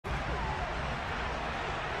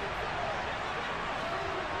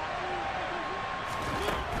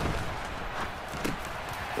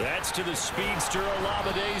Gets to the speedster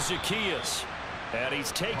Olamide Zaccheaus. And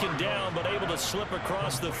he's taken down but able to slip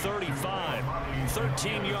across the 35.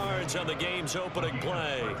 13 yards on the game's opening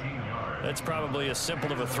play. That's probably as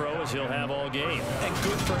simple of a throw as he'll have all game. And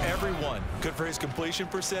good for everyone. Good for his completion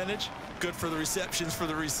percentage. Good for the receptions for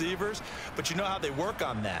the receivers. But you know how they work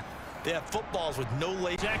on that. They have footballs with no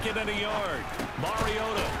late. Second and a yard.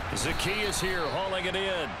 Mariota. Zaccheaus here hauling it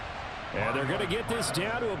in. And they're going to get this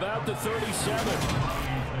down to about the 37.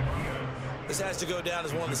 This has to go down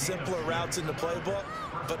as one of the simpler routes in the playbook,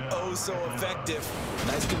 but oh so effective.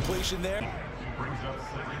 Nice completion there.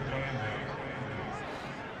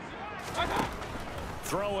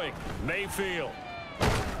 Throwing, Mayfield.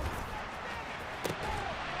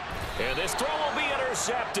 And this throw will be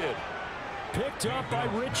intercepted. Picked up by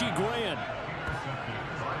Richie Grant.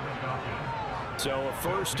 So a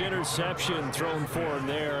first interception thrown for him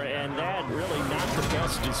there, and that really not the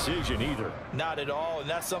best decision either. Not at all, and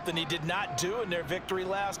that's something he did not do in their victory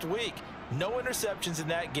last week. No interceptions in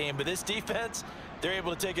that game, but this defense, they're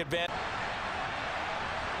able to take advantage.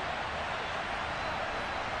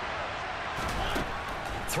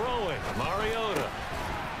 Throwing, Mariota.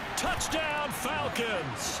 Touchdown,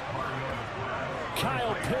 Falcons.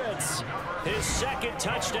 Kyle Pitts, his second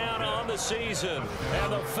touchdown on the season.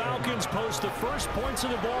 And the Falcons post the first points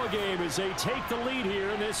of the ball game as they take the lead here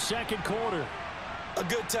in this second quarter. A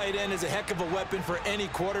good tight end is a heck of a weapon for any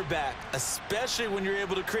quarterback, especially when you're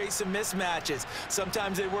able to create some mismatches.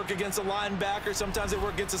 Sometimes they work against a linebacker, sometimes they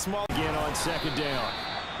work against a small. Again on second down.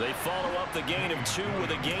 They follow up the gain of 2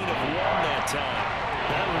 with a gain of 1 that time.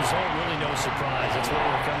 That result really no surprise. That's what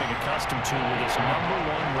we're becoming accustomed to with this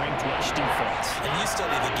 #1 ranked rush defense. And you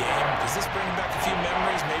study the game. Does this bring back a few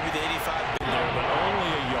memories? Maybe the 85. There, but only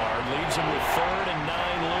a yard leaves him with 3rd and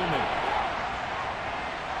 9 looming.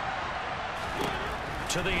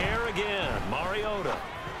 To the air again, Mariota.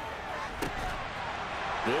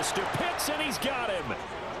 This to Pitts, and he's got him.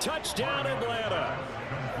 Touchdown, Atlanta.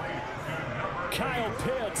 Kyle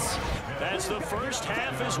Pitts as the first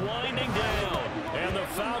half is winding down. And the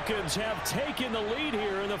Falcons have taken the lead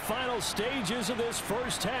here in the final stages of this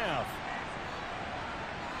first half.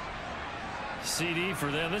 CD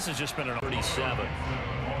for them. This has just been an 37.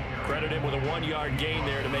 Credit him with a 1-yard gain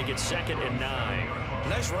there to make it 2nd and 9.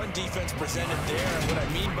 Nice run defense presented there, and what I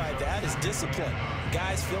mean by that is discipline.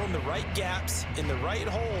 Guys filling the right gaps in the right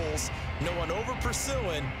holes, no one over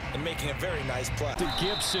pursuing, and making a very nice play. To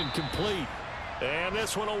Gibson, complete. And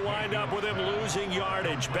this one will wind up with him losing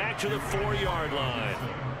yardage back to the 4-yard line.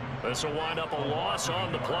 This will wind up a loss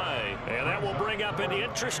on the play, and that will bring up an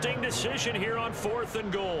interesting decision here on 4th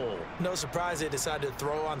and goal. No surprise they decided to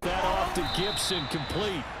throw on that off to Gibson,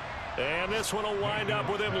 complete. And this one will wind up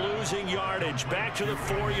with him losing yardage back to the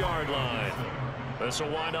 4-yard line. This will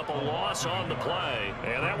wind up a loss on the play,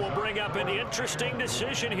 and that will bring up an interesting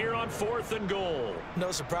decision here on 4th and goal.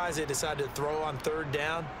 No surprise they decided to throw on 3rd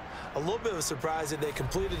down. A little bit of a surprise that they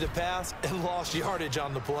completed the pass and lost yardage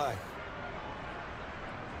on the play.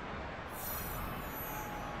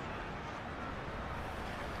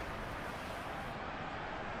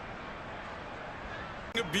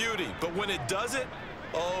 A beauty, but when it does it,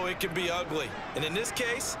 oh, it can be ugly. And in this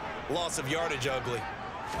case, loss of yardage ugly.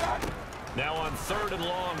 Now on 3rd and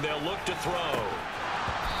long, they'll look to throw.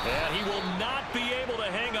 And he will not be able to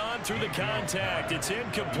hang on through the contact. It's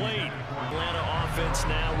incomplete. Atlanta offense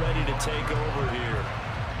now ready to take over here.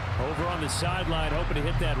 Over on the sideline, hoping to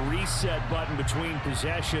hit that reset button between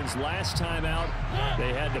possessions. Last time out,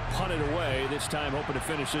 they had to punt it away. This time, hoping to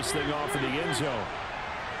finish this thing off in the end zone.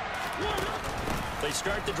 They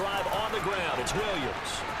start the drive on the ground. It's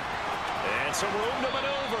Williams. And some room to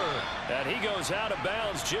maneuver. And he goes out of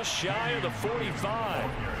bounds just shy of the 45.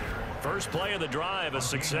 First play of the drive, a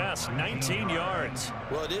success, 19 yards.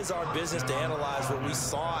 Well, it is our business to analyze what we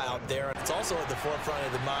saw out there. It's also at the forefront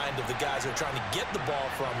of the mind of the guys who are trying to get the ball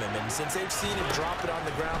from him. And since they've seen him drop it on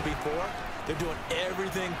the ground before, they're doing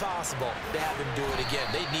everything possible to have him do it again.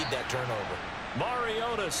 They need that turnover.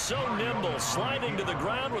 Mariota so nimble, sliding to the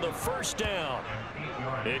ground with a first down.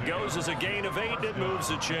 It goes as a gain of 8, and it moves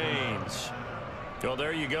the chains. Well,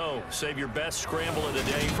 there you go. Save your best scramble of the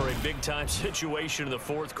day for a big-time situation in the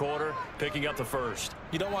 4th quarter, picking up the first.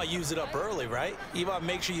 You don't want to use it up early, right? You want to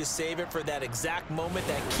make sure you save it for that exact moment,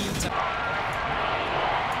 that key time.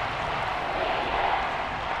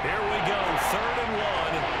 Here we go, 3rd and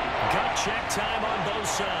 1. Gut check time on both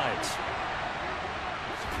sides.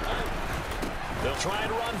 They'll try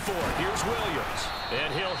and run for it. Here's Williams.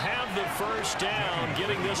 And he'll have the first down,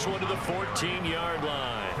 getting this one to the 14-yard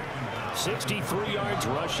line. 63 yards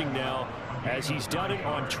rushing now, as he's done it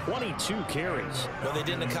on 22 carries. No, they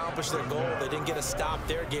didn't accomplish their goal. They didn't get a stop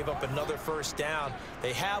there, gave up another first down.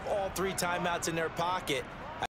 They have all 3 timeouts in their pocket.